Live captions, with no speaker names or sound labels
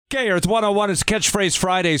Okay, Earth 101 is Catchphrase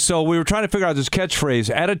Friday, so we were trying to figure out this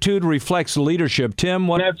catchphrase. Attitude reflects leadership. Tim,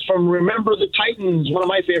 what? That's from Remember the Titans, one of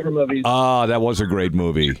my favorite movies. Ah, that was a great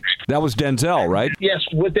movie. That was Denzel, right? Yes,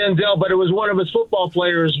 with Denzel, but it was one of his football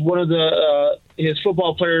players, his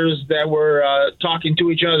football players that were talking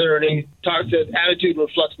to each other, and he talked that attitude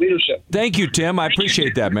reflects leadership. Thank you, Tim. I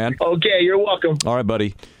appreciate that, man. Okay, you're welcome. All right,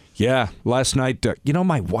 buddy. Yeah, last night,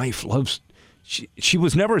 my wife loves... She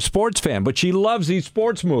was never a sports fan, but she loves these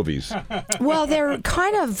sports movies. Well, they're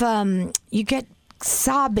kind of, you get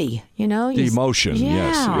sobby, The emotion, yeah.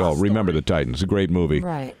 yes. Oh, Remember the Titans, a great movie.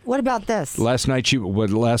 Right. What about this? Last night she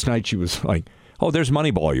was like, oh, there's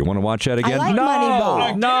Moneyball. You want to watch that again? I like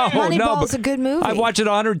Moneyball. No. Moneyball's a good movie. I watch it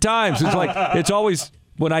 100 times. It's like, it's always,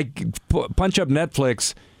 when I punch up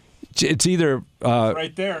Netflix, it's either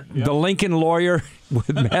right there. Yep. The Lincoln Lawyer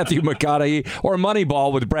with Matthew McConaughey or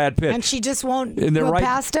Moneyball with Brad Pitt. And she just won't go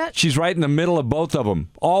past it? She's right in the middle of both of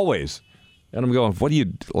them, always. And I'm going, what do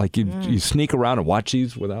you, like, you sneak around and watch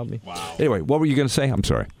these without me? Wow. Anyway, what were you going to say? I'm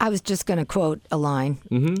sorry. I was just going to quote a line.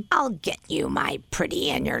 Mm-hmm. I'll get you, my pretty,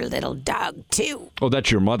 and your little dog, too. Oh,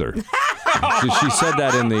 that's your mother. She said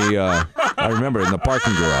that in the, I remember, in the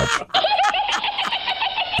parking garage.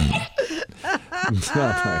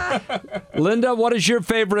 Linda, what is your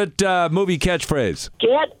favorite movie catchphrase?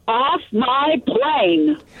 Get off my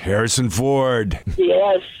plane. Harrison Ford.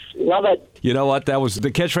 Yes, love it. You know what? That was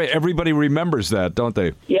the catchphrase. Everybody remembers that, don't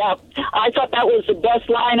they? Yeah, I thought that was the best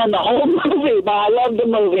line in the whole movie, but I love the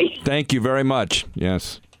movie. Thank you very much.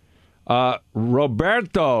 Yes.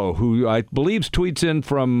 Roberto, who I believe tweets in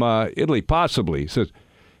from Italy, possibly, says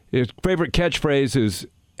his favorite catchphrase is,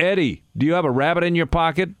 Eddie, do you have a rabbit in your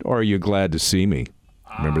pocket, or are you glad to see me?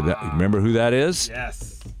 Remember that? Remember who that is?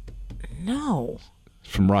 Yes. No.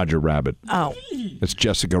 It's from Roger Rabbit. Oh. It's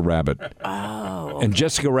Jessica Rabbit. Oh. Okay. And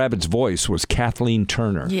Jessica Rabbit's voice was Kathleen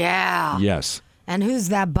Turner. Yeah. Yes. And who's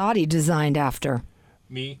that body designed after?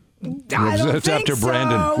 Me. I don't It's think after so.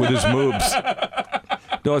 Brandon with his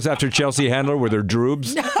moobs. No, it's after Chelsea Handler with her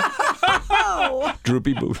droobs. Oh.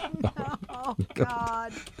 Droopy boobs. Oh,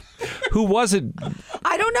 God. Who was it?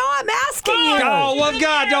 I don't know. I'm asking you. Oh, well,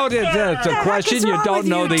 God, don't. It's a question is you wrong don't with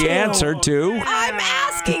know you the two? answer to. I'm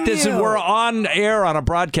asking This is you. we're on air on a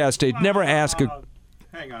broadcast stage. Never ask a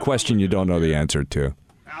Hang on. question you don't know the answer to.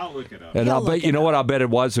 I'll look it up. And He'll I'll look bet it you know up. what I'll bet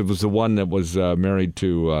it was. It was the one that was married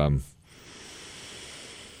to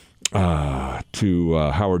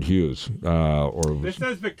Howard Hughes or This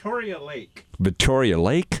says Victoria Lake. Victoria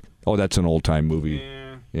Lake. Oh, that's an old time movie.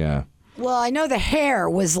 Yeah. Yeah. Well, I know the hair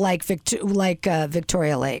was like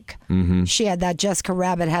Victoria Lake. Mm-hmm. She had that. Jessica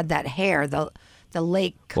Rabbit had that hair. The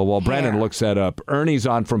lake. Well, while Brandon hair. looks that up, Ernie's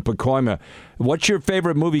on from Pacoima. What's your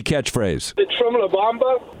favorite movie catchphrase? It's from La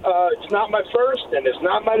Bamba. It's not my first, and it's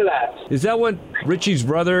not my last. Is that when Richie's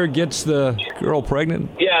brother gets the girl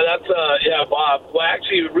pregnant? Yeah, that's, Bob. Well,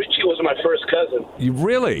 actually, Richie was my first cousin. You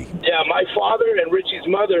really? Yeah, my father and Richie's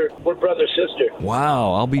mother were brother-sister.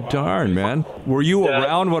 Wow, I'll be darned, man. Were you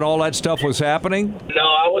around when all that stuff was happening? No,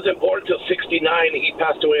 I wasn't born until 69. He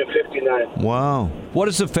passed away in 59. Wow. What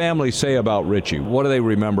does the family say about Richie? What do they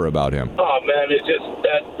remember about him? Oh, man, it's just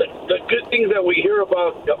that the good things that we hear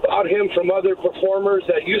about him from other performers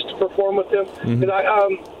that used to perform with him. Mm-hmm.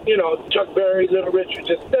 And Chuck Berry, Little Richard,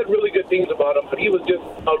 just said really good things about him, but he was just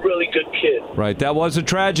a really good kid. Right, that was a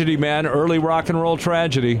tragedy, man. Early rock and roll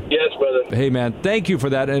tragedy. Yes, brother. Hey, man, thank you for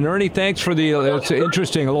that. And Ernie, thanks for the, it's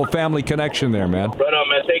interesting, a little family connection there, man. Right on,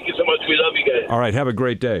 man. Thank you so much. We love you guys. All right, have a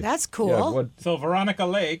great day. That's cool. Yeah, what? So Veronica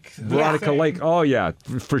Lake. Veronica Lake. Oh, yeah,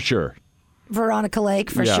 for sure. Veronica Lake,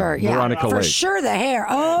 for Yeah, sure. Yeah, Veronica for Lake. sure. The hair.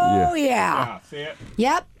 Oh yeah. Yeah, see it?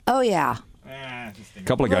 Yep. Oh yeah. A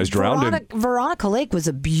couple of guys drowned in. Veronica Lake was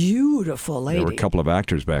a beautiful lady. There were a couple of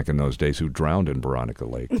actors back in those days who drowned in Veronica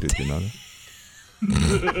Lake. Did you know that?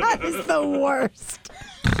 That is the worst.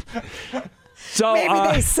 So, Maybe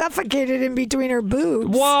they suffocated in between her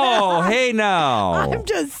boobs. Whoa, hey now. I'm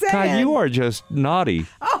just saying. God, you are just naughty.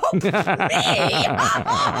 Oh, me?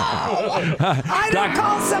 I don't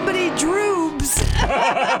call somebody droobs.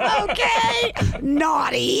 Okay?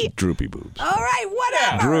 Naughty. Droopy boobs. All right,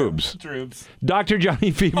 whatever. Droobs. Dr.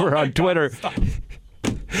 Johnny Fever on Twitter.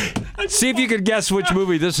 See if you could guess which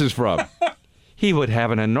movie this is from. He would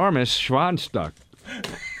have an enormous Schwanstuck.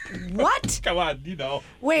 What? Come on, you know.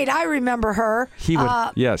 Wait, I remember her. He would,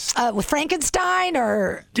 yes. With Frankenstein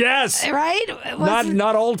or... Yes. Right? Was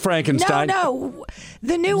Not old Frankenstein. No.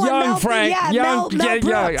 The new one. Young Mel, Frank. Yeah, young, Mel yeah,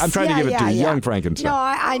 Brooks. I'm trying to give it to you. Yeah. Young Frankenstein. No,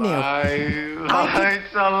 I knew.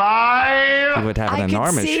 It's alive. He would have I an could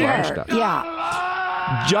enormous see her. Schwanstuck. Yeah.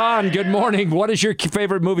 John, good morning. What is your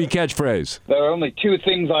favorite movie catchphrase? There are only two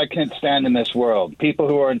things I can't stand in this world. People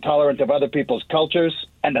who are intolerant of other people's cultures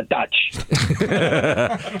and the Dutch.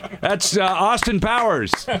 That's Austin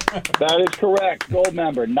Powers. That is correct. Gold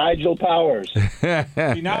member, Nigel Powers.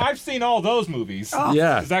 See, now, I've seen all those movies.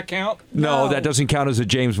 Yeah. Does that count? No, that doesn't count as a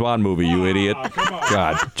James Bond movie, you idiot. Come on.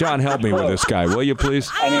 God. John, help me with this guy, will you please?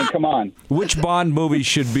 I mean, come on. Which Bond movie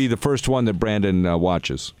should be the first one that Brandon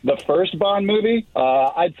watches? The first Bond movie?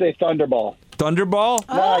 I'd say Thunderball. Thunderball?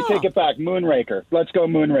 No, I take it back. Moonraker. Let's go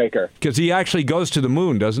Moonraker. Because he actually goes to the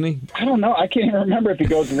moon, doesn't he? I don't know. I can't even remember if he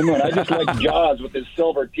goes to the moon. I just like Jaws with his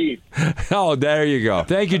silver teeth. Oh, there you go.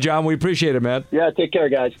 Thank you, John. We appreciate it, man. Yeah, take care,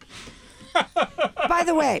 guys. By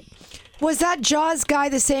the way, was that Jaws guy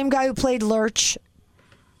the same guy who played Lurch?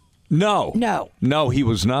 No. No. No, he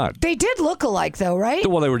was not. They did look alike, though, right?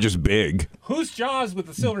 Well, they were just big. Who's Jaws with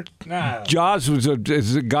the silver? Nah. Jaws was a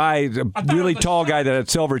guy, a really tall guy that had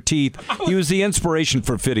silver teeth. He was the inspiration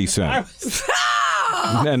for 50 Cent.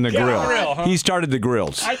 And the grill. Grill, huh? He started the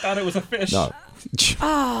grills. I thought it was a fish. No.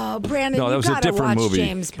 Oh, Brandon, No, that you was a gotta different watch movie.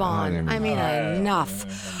 James Bond. I mean,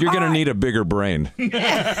 enough. You're going to need a bigger brain. All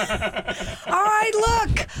right,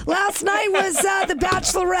 look. Last night was The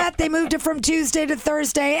Bachelorette. They moved it from Tuesday to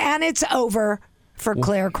Thursday, and it's over for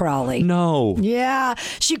Claire Crawley. No. Yeah,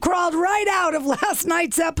 she crawled right out of last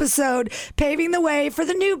night's episode, paving the way for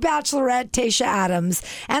the new Bachelorette, Tayshia Adams.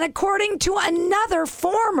 And according to another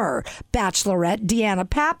former Bachelorette, Deanna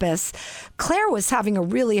Pappas, Claire was having a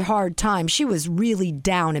really hard time. She was really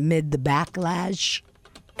down amid the backlash.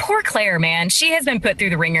 Poor Claire, man. She has been put through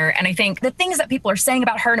the ringer. And I think the things that people are saying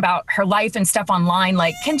about her and about her life and stuff online,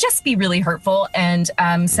 like, can just be really hurtful. And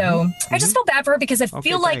so I just feel bad for her because I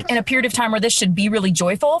feel like in a period of time where this should be really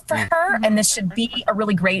joyful for her and this should be a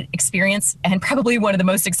really great experience and probably one of the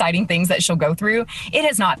most exciting things that she'll go through. It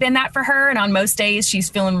has not been that for her. And on most days, she's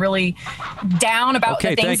feeling really down about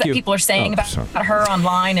the things that people are saying about her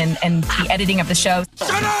online and the editing of the show.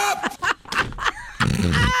 Shut up!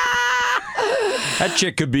 That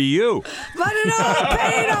chick could be you. But it all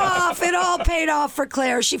paid off. It all paid off for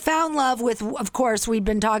Claire. She found love with, of course, we've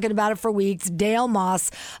been talking about it for weeks, Dale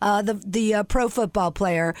Moss, the pro football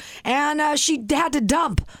player. And she had to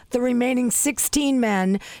dump the remaining 16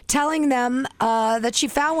 men, telling them that she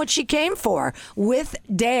found what she came for with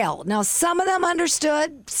Dale. Now, some of them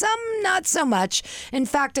understood, some not so much. In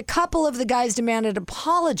fact, a couple of the guys demanded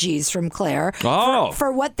apologies from Claire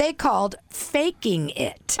for what they called faking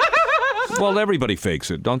it. Well, everybody fakes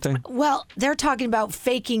it, don't they? Well, they're talking about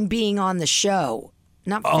faking being on the show,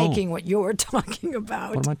 not faking what you're talking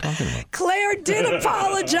about. What am I talking about? Claire did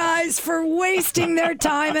apologize for wasting their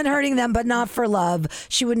time and hurting them, but not for love.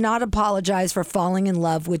 She would not apologize for falling in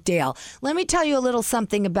love with Dale. Let me tell you a little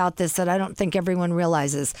something about this that I don't think everyone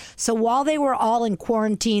realizes. So while they were all in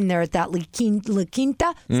quarantine there at that La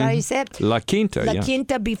Quinta, is that how you say it? La Quinta, La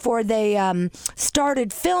Quinta, before they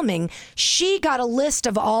started filming, she got a list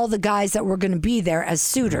of all the guys that were going to be there as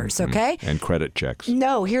suitors, okay? And credit checks.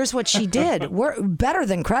 No, here's what she did. We're better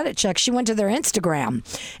than credit checks. She went to their Instagram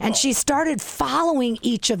and she started following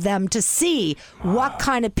each of them to see what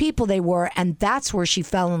kind of people they were, and that's where she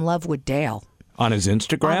fell in love with Dale. On his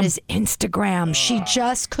Instagram? On his Instagram. She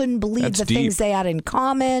just couldn't believe the things they had in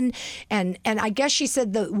common. And I guess she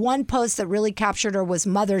said the one post that really captured her was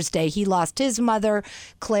Mother's Day. He lost his mother.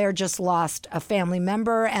 Claire just lost a family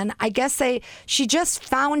member. And I guess she just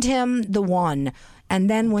found him the one. And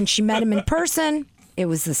then when she met him in person, it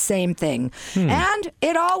was the same thing. And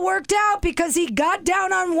it all worked out because he got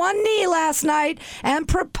down on one knee last night and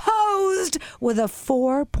proposed with a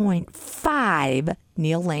 4.5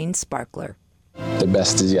 Neil Lane sparkler. The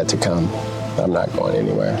best is yet to come. I'm not going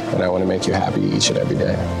anywhere, and I want to make you happy each and every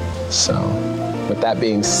day. So, with that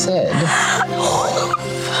being said,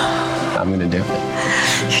 I'm going to do it.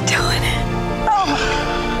 You're doing it.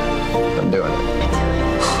 Oh. I'm doing it.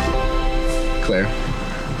 Claire,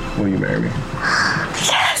 will you marry me?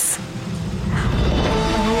 Yes.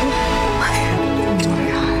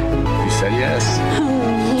 You said yes.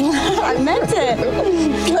 I meant it.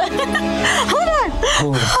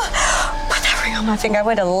 Hold on. Put that ring on my finger. I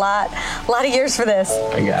waited a lot of years for this.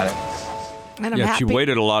 I got it. And I'm Yeah, happy. she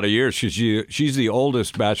waited a lot of years. She's the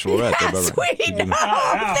oldest Bachelorette they've ever. Yes, we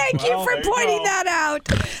know. Thank you for pointing that out.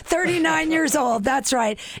 39 years old. That's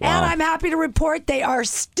right. And I'm happy to report they are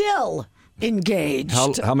still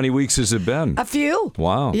engaged. How many weeks has it been? A few.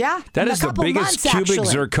 Wow. Yeah. That a is the couple biggest months, cubic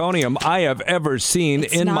actually. zirconium I have ever seen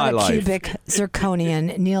It's in not my a life. cubic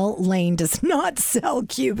zirconian. Neil Lane does not sell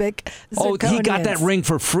cubic zirconians. Oh, he got that ring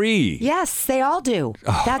for free. Yes, they all do.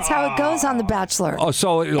 That's how it goes on The Bachelor. Oh,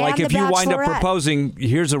 so like And if The you wind up Bachelorette. proposing,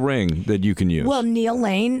 here's a ring that you can use. Well, Neil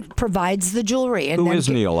Lane provides the jewelry. And Who then is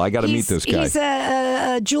Neil? I got to meet he's- this guy. He's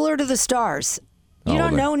a jeweler to the stars. You Oh, don't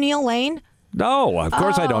then- know Neil Lane? No, of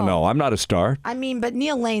course I don't know. I'm not a star. I mean, but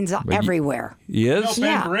Neil Lane's everywhere. He is? Ben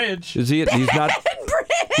Yeah. Bridge. Is he? He's not. Bridge!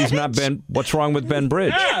 He's not Ben. What's wrong with Ben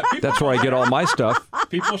Bridge? Yeah, That's where I get all my stuff.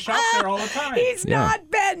 People shop there all the time. He's not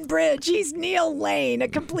Ben Bridge. He's Neil Lane. A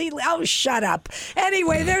completely. Oh, shut up.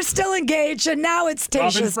 Anyway, they're still engaged, and now it's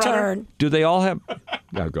Robin's Tasha's brother. turn. Do they all have?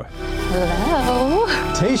 No, go ahead. Hello.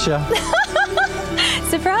 Tasha,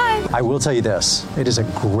 Surprise. I will tell you this. It is a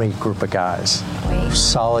great group of guys.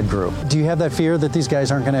 Solid group. Do you have that fear that these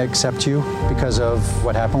guys aren't going to accept you because of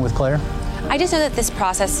what happened with Claire? I just know that this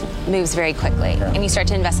process moves very quickly, and you start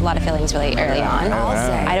to invest a lot of feelings really early on.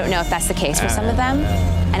 I don't know if that's the case for some of them,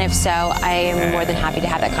 and if so, I am more than happy to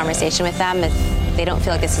have that conversation with them if they don't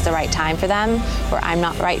feel like this is the right time for them, or I'm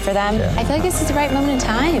not right for them. I feel like this is the right moment in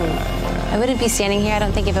time. I wouldn't be standing here, I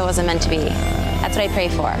don't think, if it wasn't meant to be. That's what I pray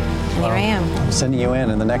for, and here I am. I'm sending you in.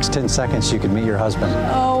 In the next 10 seconds, you could meet your husband.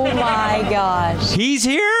 Oh my gosh. He's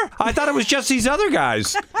here? I thought it was just these other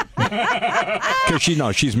guys. Because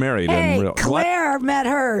she's married. Hey, in real. Claire met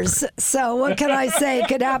hers. So what can I say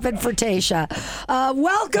could happen for Tasha?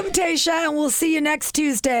 Welcome, Tasha, and we'll see you next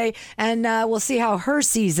Tuesday, and we'll see how her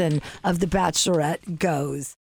season of The Bachelorette goes.